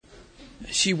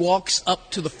she walks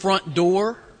up to the front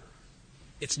door.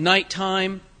 It's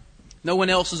nighttime. No one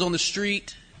else is on the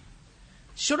street.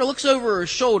 She sort of looks over her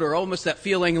shoulder, almost that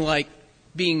feeling like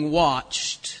being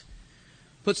watched.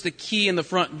 Puts the key in the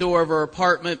front door of her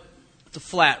apartment. It's a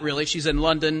flat, really. She's in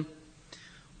London.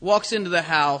 Walks into the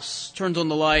house, turns on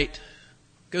the light,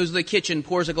 goes to the kitchen,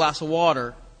 pours a glass of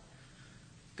water.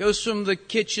 Goes from the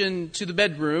kitchen to the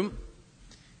bedroom,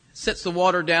 sets the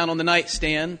water down on the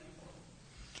nightstand,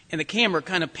 and the camera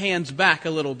kind of pans back a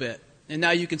little bit. And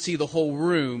now you can see the whole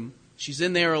room. She's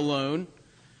in there alone.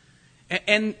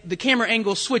 And the camera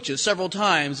angle switches several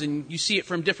times, and you see it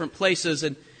from different places.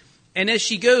 And as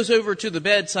she goes over to the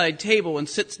bedside table and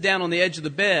sits down on the edge of the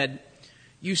bed,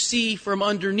 you see from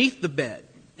underneath the bed,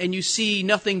 and you see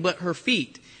nothing but her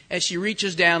feet as she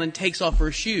reaches down and takes off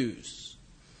her shoes.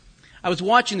 I was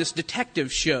watching this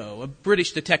detective show, a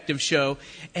British detective show,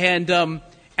 and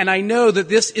I know that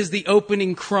this is the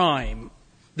opening crime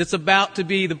that's about to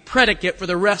be the predicate for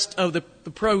the rest of the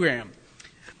program.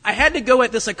 I had to go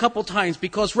at this a couple times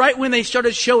because right when they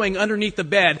started showing underneath the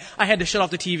bed, I had to shut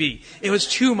off the TV. It was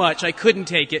too much. I couldn't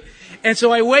take it. And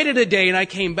so I waited a day and I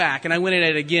came back and I went at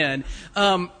it again.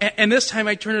 And this time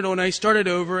I turned it on. I started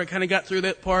over. I kind of got through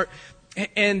that part.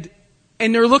 And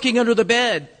they're looking under the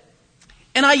bed.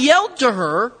 And I yelled to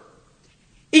her,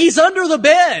 "He's under the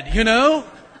bed, you know.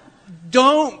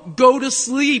 Don't go to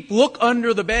sleep. Look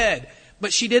under the bed."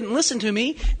 But she didn't listen to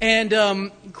me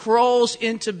and crawls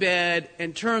into bed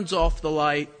and turns off the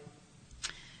light.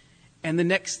 And the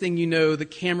next thing you know, the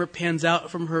camera pans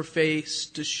out from her face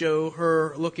to show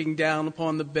her looking down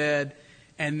upon the bed.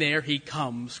 And there he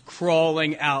comes,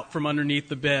 crawling out from underneath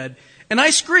the bed. And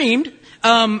I screamed.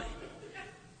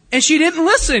 And she didn't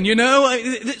listen, you know. I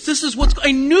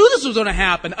knew this was going to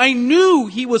happen. I knew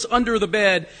he was under the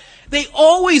bed. They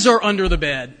always are under the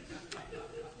bed.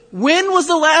 When was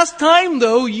the last time,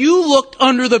 though, you looked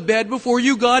under the bed before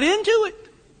you got into it?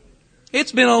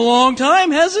 It's been a long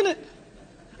time, hasn't it?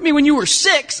 I mean, when you were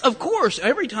 6, of course,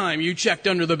 every time you checked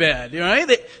under the bed, right?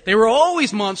 They were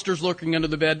always monsters lurking under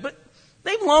the bed, but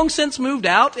they've long since moved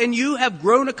out, and you have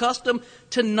grown accustomed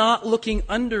to not looking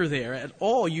under there at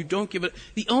all. You don't give it.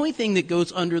 The only thing that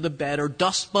goes under the bed are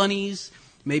dust bunnies,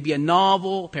 maybe a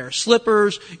novel, a pair of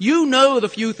slippers. You know the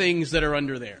few things that are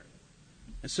under there,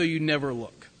 and so you never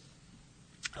look.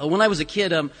 When I was a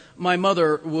kid, my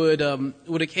mother would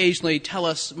occasionally tell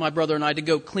us, my brother and I, to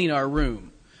go clean our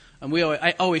room.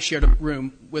 I always shared a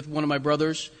room with one of my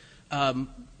brothers.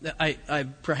 I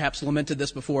perhaps lamented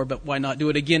this before, but why not do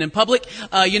it again in public?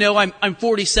 I'm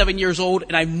 47 years old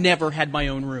and I've never had my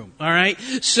own room. All right,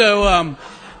 so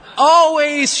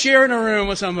always sharing a room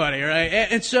with somebody. Right,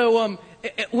 and so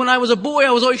when I was a boy,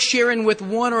 I was always sharing with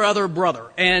one or other brother,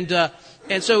 and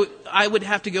so I would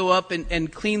have to go up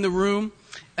and clean the room.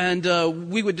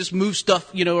 And we would just move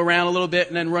stuff, around a little bit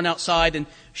and then run outside. And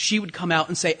she would come out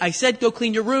and say, "I said go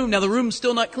clean your room. Now the room's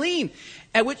still not clean."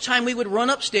 At which time we would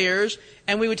run upstairs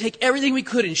and we would take everything we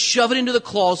could and shove it into the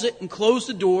closet and close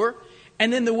the door.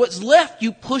 And then what's left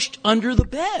you pushed under the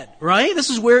bed, right?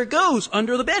 This is where it goes,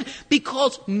 under the bed.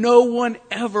 Because no one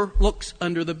ever looks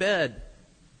under the bed.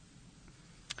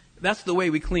 That's the way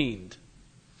we cleaned.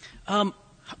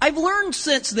 I've learned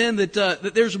since then that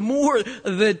there's more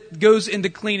that goes into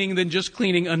cleaning than just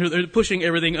pushing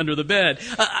everything under the bed.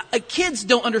 Kids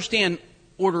don't understand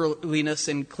orderliness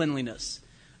and cleanliness.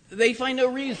 They find no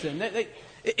reason.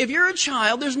 If you're a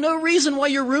child, there's no reason why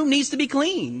your room needs to be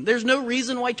clean. There's no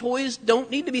reason why toys don't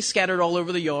need to be scattered all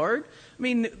over the yard. I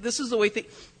mean, this is the way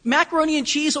macaroni and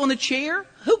cheese on the chair?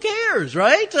 Who cares,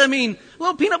 right? I mean, a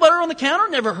little peanut butter on the counter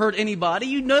never hurt anybody.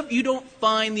 You don't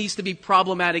find these to be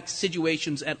problematic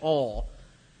situations at all.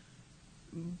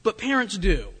 But parents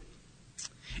do.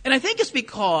 And I think it's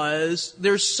because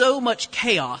there's so much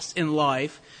chaos in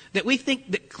life that we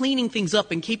think that cleaning things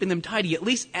up and keeping them tidy at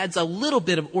least adds a little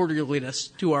bit of orderliness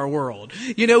to our world.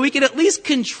 We can at least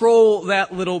control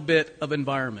that little bit of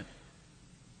environment.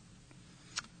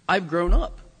 I've grown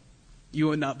up. You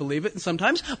would not believe it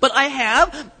sometimes, but I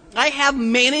have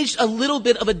managed a little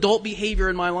bit of adult behavior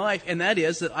in my life, and that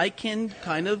is that I can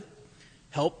kind of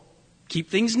help keep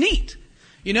things neat.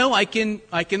 I can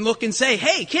look and say,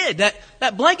 "Hey, kid,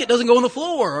 that blanket doesn't go on the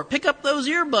floor," or "Pick up those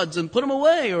earbuds and put them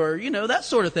away," or, that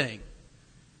sort of thing.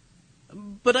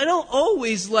 But I don't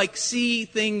always see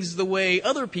things the way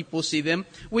other people see them,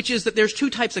 which is that there's two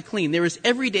types of clean. There is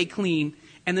everyday clean,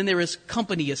 and then there is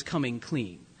company is coming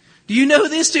clean. Do you know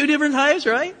these two different types,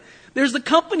 right? There's the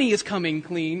company is coming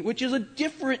clean, which is a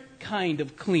different kind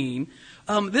of clean.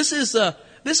 This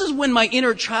is when my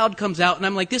inner child comes out and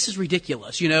I'm like, "This is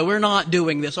ridiculous. We're not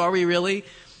doing this. Are we really?"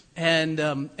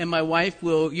 And my wife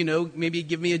will, maybe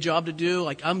give me a job to do,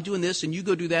 like I'm doing this and you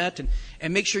go do that,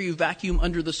 and make sure you vacuum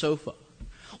under the sofa.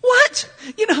 What?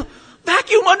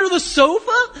 Vacuum under the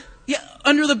sofa? Yeah,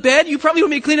 under the bed? You probably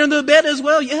want me to clean under the bed as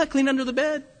well? Yeah, clean under the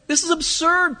bed. This is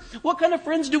absurd. What kind of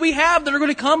friends do we have that are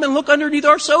going to come and look underneath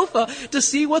our sofa to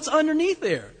see what's underneath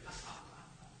there?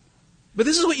 But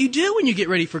this is what you do when you get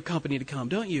ready for company to come,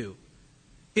 don't you?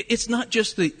 It's not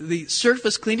just the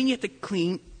surface cleaning. You have to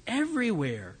clean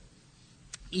everywhere,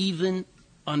 even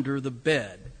under the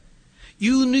bed.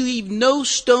 You leave no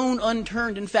stone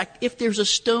unturned. In fact, if there's a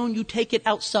stone, you take it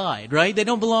outside, right? They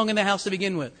don't belong in the house to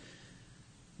begin with.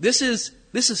 This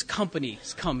is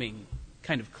company's coming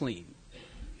kind of clean.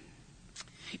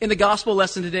 In the gospel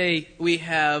lesson today, we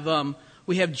have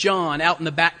John out in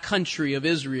the back country of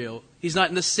Israel. He's not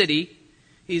in the city.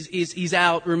 He's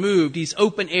out removed. He's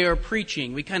open air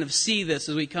preaching. We kind of see this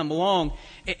as we come along.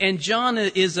 And John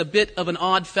is a bit of an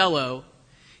odd fellow.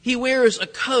 He wears a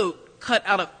coat cut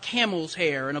out of camel's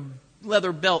hair and a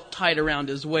leather belt tied around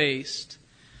his waist.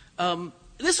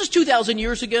 This was 2,000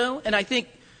 years ago, and I think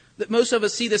that most of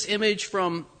us see this image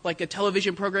from like a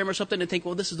television program or something and think,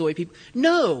 well, this is the way people...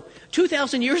 No,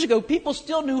 2,000 years ago, people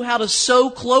still knew how to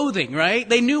sew clothing, right?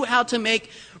 They knew how to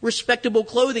make respectable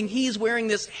clothing. He's wearing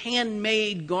this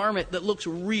handmade garment that looks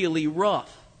really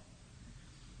rough.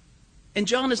 And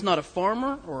John is not a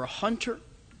farmer or a hunter.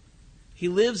 He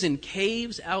lives in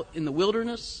caves out in the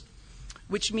wilderness,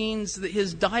 which means that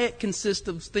his diet consists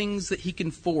of things that he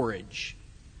can forage,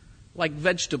 like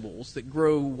vegetables that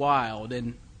grow wild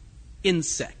and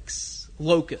insects,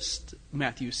 locusts,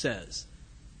 Matthew says.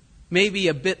 Maybe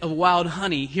a bit of wild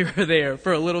honey here or there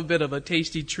for a little bit of a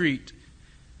tasty treat.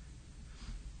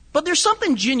 But there's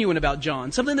something genuine about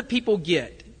John, something that people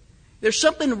get. There's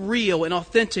something real and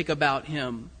authentic about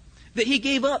him, that he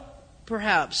gave up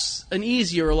perhaps an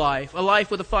easier life, a life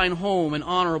with a fine home, an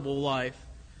honorable life.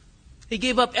 He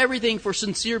gave up everything for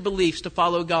sincere beliefs to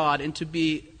follow God and to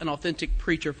be an authentic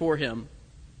preacher for Him.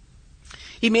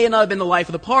 He may not have been the life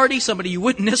of the party, somebody you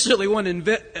wouldn't necessarily want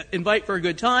to invite for a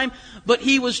good time, but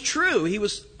he was true, he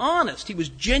was honest, he was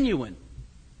genuine.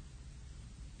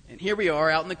 And here we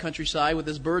are out in the countryside with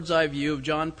this bird's eye view of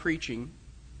John preaching.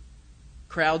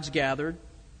 Crowds gathered,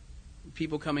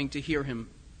 people coming to hear him.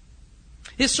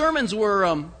 His sermons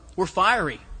were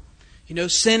fiery,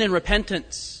 sin and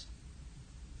repentance,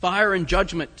 fire and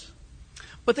judgment.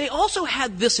 But they also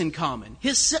had this in common.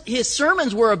 His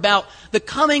sermons were about the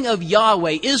coming of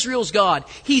Yahweh, Israel's God.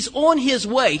 He's on His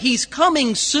way. He's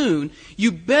coming soon.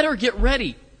 You better get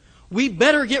ready. We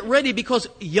better get ready because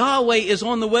Yahweh is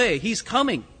on the way. He's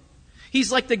coming.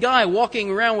 He's like the guy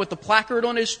walking around with the placard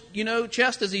on his,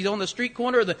 chest as he's on the street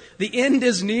corner. The end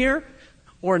is near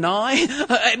or nigh.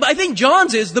 I think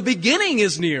John's is the beginning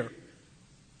is near.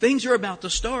 Things are about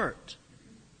to start.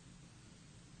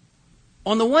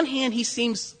 On the one hand, he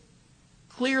seems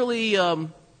clearly,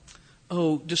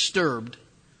 disturbed.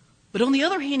 But on the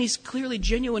other hand, he's clearly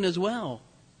genuine as well.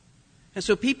 And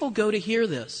so people go to hear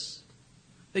this.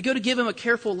 They go to give him a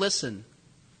careful listen.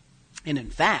 And in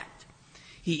fact,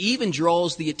 he even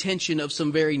draws the attention of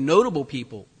some very notable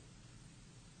people.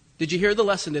 Did you hear the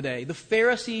lesson today? The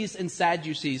Pharisees and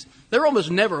Sadducees, they're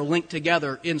almost never linked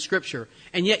together in Scripture.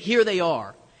 And yet here they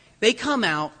are. They come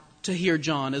out to hear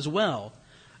John as well.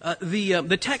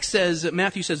 The text says,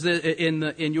 Matthew says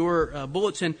in your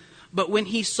bulletin, but when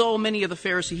he saw many of the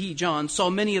Pharisees, John, saw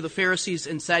many of the Pharisees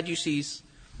and Sadducees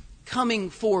coming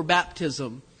for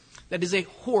baptism. That is a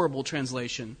horrible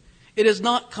translation. It is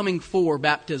not coming for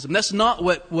baptism. That's not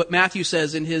what Matthew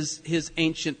says in his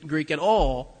ancient Greek at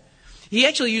all. He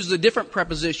actually uses a different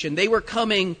preposition. They were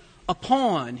coming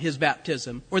upon his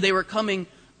baptism, or they were coming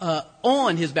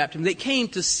on his baptism. They came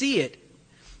to see it.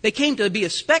 They came to be a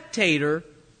spectator,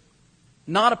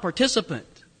 not a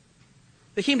participant.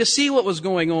 They came to see what was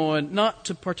going on, not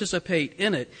to participate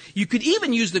in it. You could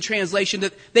even use the translation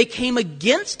that they came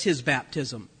against his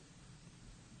baptism.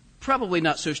 Probably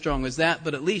not so strong as that,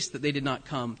 but at least that they did not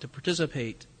come to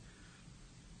participate.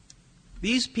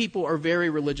 These people are very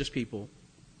religious people,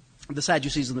 the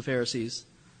Sadducees and the Pharisees.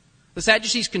 The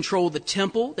Sadducees control the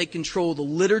temple. They control the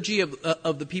liturgy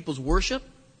of the people's worship.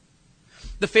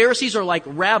 The Pharisees are like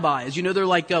rabbis. They're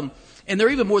like, and they're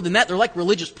even more than that. They're like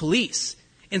religious police,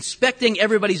 inspecting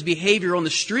everybody's behavior on the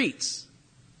streets.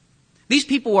 These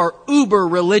people are uber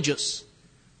religious.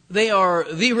 They are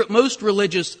the most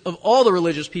religious of all the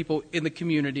religious people in the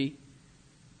community.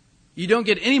 You don't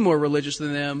get any more religious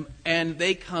than them, and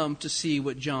they come to see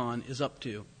what John is up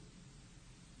to.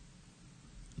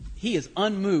 He is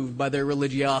unmoved by their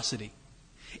religiosity.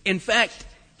 In fact,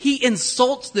 he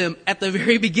insults them at the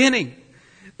very beginning.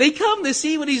 They come to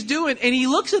see what he's doing, and he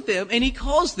looks at them and he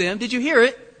calls them, did you hear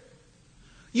it?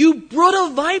 You brood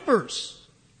of vipers.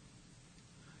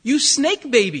 You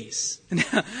snake babies.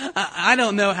 I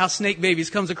don't know how snake babies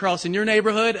comes across in your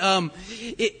neighborhood.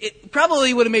 It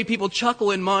probably would have made people chuckle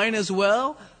in mine as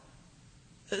well.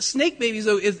 Snake babies,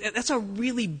 though, that's a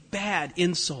really bad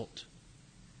insult.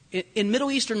 In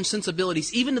Middle Eastern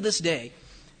sensibilities, even to this day,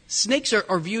 snakes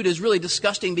are viewed as really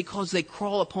disgusting because they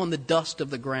crawl upon the dust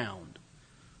of the ground.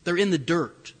 They're in the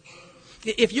dirt.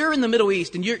 If you're in the Middle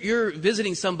East and you're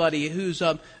visiting somebody who's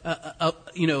a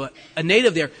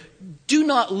native there, do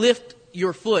not lift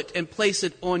your foot and place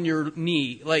it on your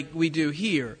knee like we do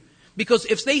here. Because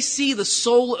if they see the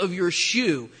sole of your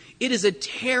shoe, it is a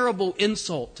terrible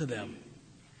insult to them.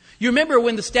 You remember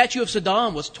when the statue of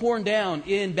Saddam was torn down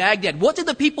in Baghdad. What did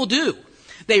the people do?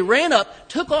 They ran up,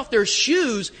 took off their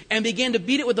shoes, and began to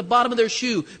beat it with the bottom of their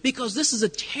shoe because this is a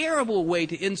terrible way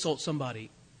to insult somebody.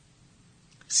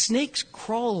 Snakes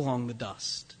crawl along the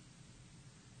dust.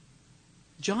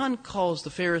 John calls the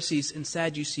Pharisees and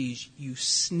Sadducees, you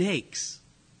snakes.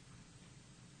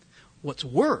 What's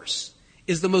worse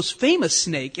is the most famous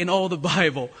snake in all the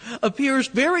Bible appears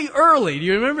very early. Do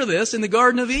you remember this? In the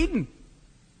Garden of Eden.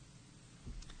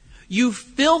 You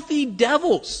filthy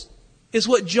devils is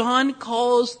what John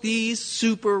calls these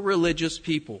super religious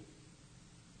people.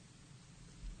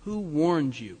 Who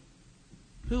warned you?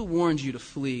 Who warned you to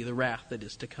flee the wrath that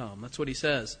is to come? That's what he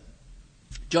says.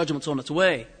 Judgment's on its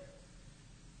way.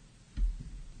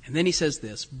 And then he says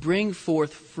this, bring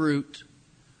forth fruit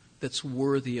that's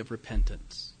worthy of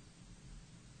repentance.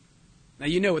 Now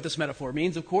you know what this metaphor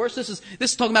means, of course. This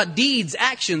is talking about deeds,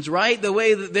 actions, right? The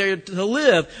way that they're to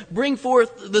live. Bring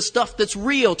forth the stuff that's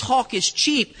real. Talk is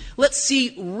cheap. Let's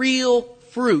see real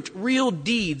fruit, real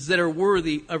deeds that are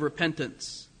worthy of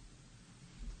repentance.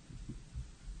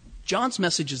 John's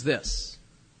message is this.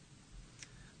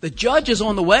 The judge is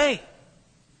on the way.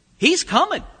 He's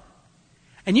coming.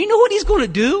 And you know what he's going to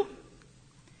do?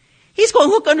 He's going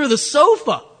to look under the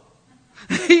sofa.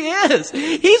 He is.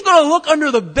 He's going to look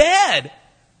under the bed.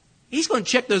 He's going to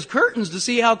check those curtains to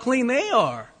see how clean they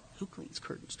are. Who cleans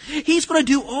curtains? He's going to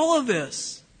do all of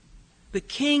this. The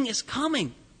king is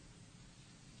coming.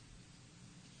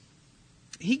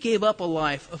 He gave up a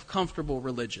life of comfortable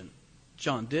religion.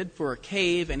 John did, for a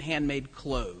cave and handmade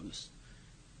clothes.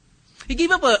 He gave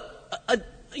up a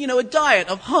diet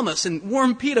of hummus and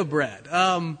warm pita bread.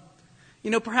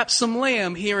 Perhaps some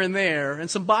lamb here and there and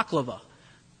some baklava.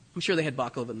 I'm sure they had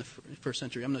baklava in the first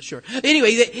century. I'm not sure.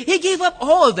 Anyway, he gave up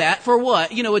all of that for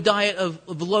what? A diet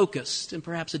of locusts and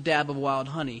perhaps a dab of wild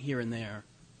honey here and there.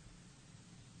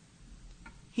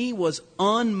 He was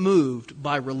unmoved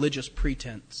by religious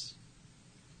pretense.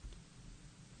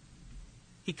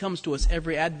 He comes to us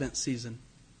every Advent season.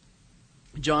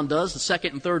 John does, the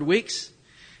second and third weeks.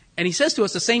 And he says to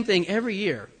us the same thing every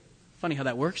year. Funny how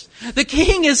that works. The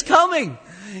king is coming.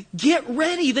 Get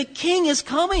ready. The king is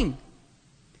coming.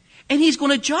 And he's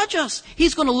going to judge us.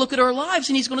 He's going to look at our lives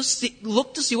and he's going to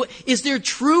look to see what is there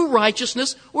true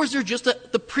righteousness or is there just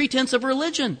the pretense of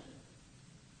religion?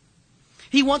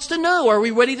 He wants to know, are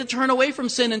we ready to turn away from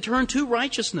sin and turn to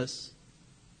righteousness?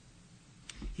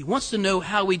 He wants to know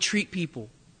how we treat people,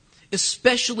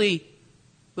 especially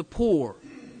the poor,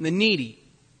 the needy,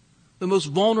 the most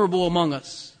vulnerable among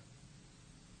us.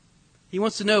 He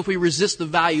wants to know if we resist the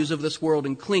values of this world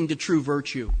and cling to true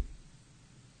virtue.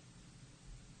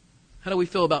 How do we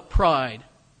feel about pride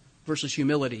versus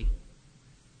humility,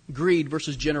 greed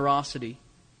versus generosity,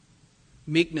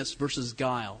 meekness versus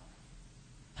guile?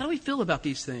 How do we feel about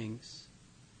these things?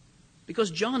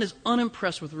 Because John is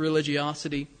unimpressed with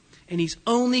religiosity. And he's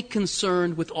only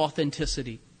concerned with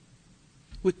authenticity,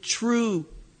 with true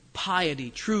piety,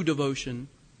 true devotion.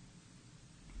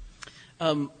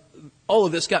 All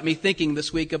of this got me thinking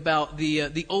this week about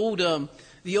the old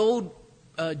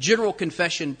General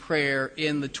Confession prayer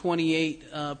in the 28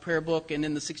 prayer book and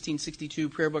in the 1662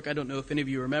 prayer book. I don't know if any of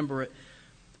you remember it,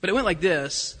 but it went like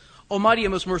this: Almighty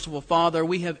and most merciful Father,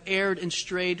 we have erred and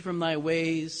strayed from thy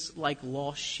ways like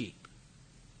lost sheep.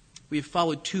 We have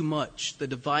followed too much the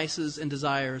devices and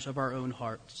desires of our own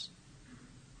hearts.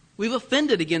 We've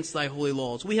offended against thy holy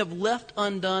laws. We have left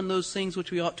undone those things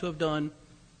which we ought to have done.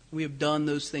 We have done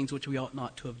those things which we ought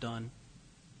not to have done.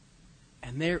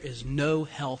 And there is no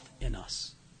health in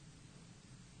us.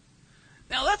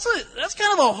 Now that's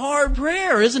kind of a hard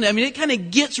prayer, isn't it? I mean, it kind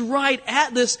of gets right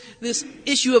at this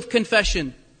issue of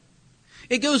confession.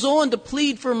 It goes on to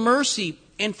plead for mercy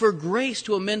and for grace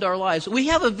to amend our lives. We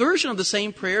have a version of the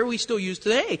same prayer we still use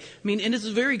today. I mean, and it's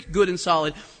very good and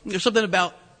solid. There's something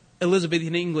about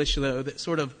Elizabethan English, though, that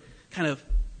sort of kind of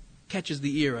catches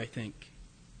the ear, I think.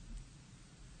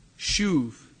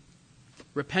 Shuv.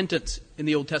 Repentance in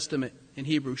the Old Testament in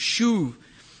Hebrew. Shuv.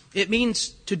 It means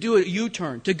to do a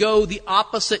U-turn, to go the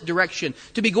opposite direction,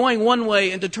 to be going one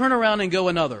way and to turn around and go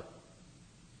another.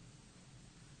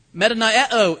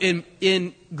 Metanoeo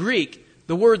in Greek,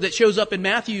 the word that shows up in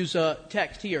Matthew's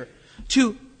text here,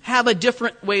 to have a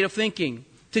different way of thinking,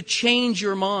 to change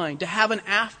your mind, to have an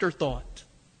afterthought.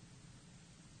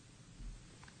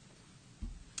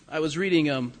 I was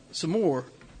reading some more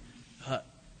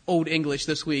Old English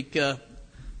this week.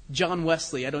 John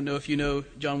Wesley, I don't know if you know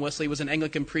John Wesley, was an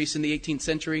Anglican priest in the 18th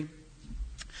century.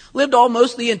 Lived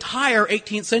almost the entire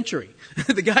 18th century.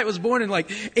 The guy was born in like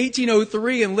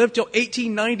 1803 and lived till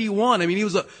 1891. I mean, he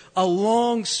was a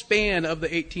long span of the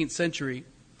 18th century.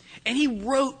 And he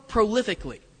wrote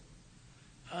prolifically.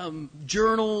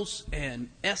 Journals and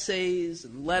essays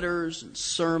and letters and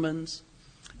sermons.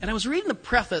 And I was reading the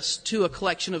preface to a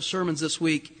collection of sermons this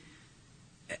week,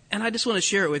 and I just want to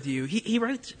share it with you. He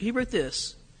wrote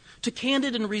this: "To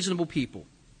candid and reasonable people,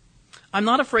 I'm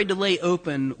not afraid to lay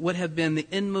open what have been the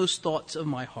inmost thoughts of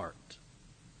my heart.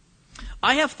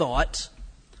 I have thought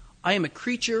I am a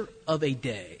creature of a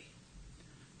day,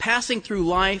 passing through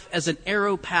life as an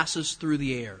arrow passes through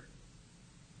the air.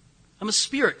 I'm a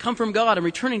spirit come from God and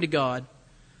returning to God,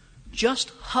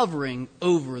 just hovering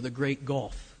over the great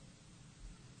gulf,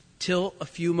 till a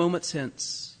few moments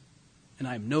hence, and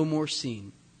I am no more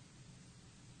seen.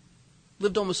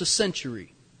 Lived almost a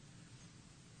century.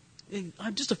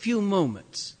 I'm just a few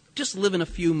moments, just living a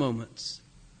few moments.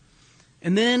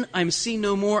 And then I'm seen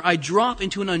no more. I drop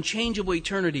into an unchangeable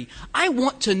eternity. I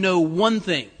want to know one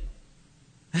thing."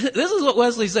 This is what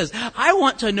Wesley says. I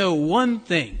want to know one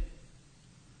thing: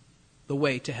 the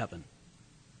way to heaven.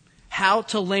 How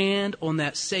to land on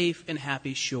that safe and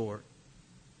happy shore.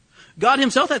 God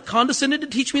himself hath condescended to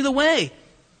teach me the way.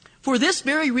 For this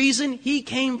very reason he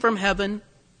came from heaven.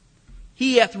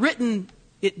 He hath written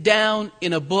it down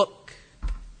in a book.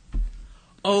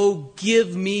 Oh,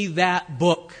 give me that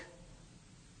book.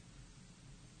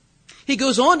 He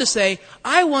goes on to say,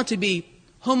 I want to be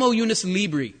homo unus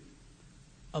libri,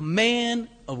 a man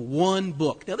of one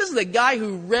book. Now, this is a guy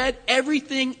who read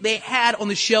everything they had on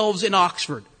the shelves in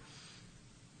Oxford.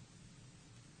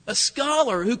 A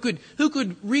scholar who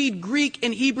could read Greek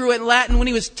and Hebrew and Latin when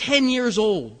he was 10 years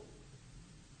old.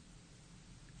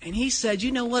 And he said,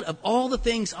 you know what? Of all the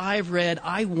things I've read,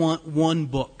 I want one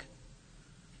book.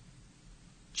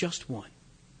 Just one.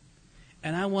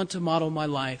 And I want to model my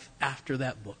life after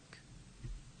that book.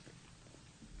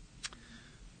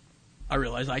 I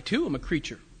realize I too am a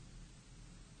creature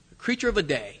of a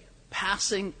day,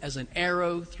 passing as an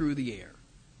arrow through the air,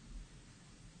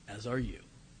 as are you.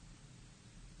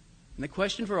 And the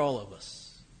question for all of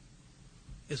us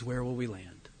is, where will we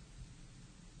land?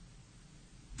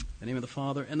 In the name of the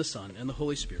Father, and the Son, and the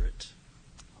Holy Spirit.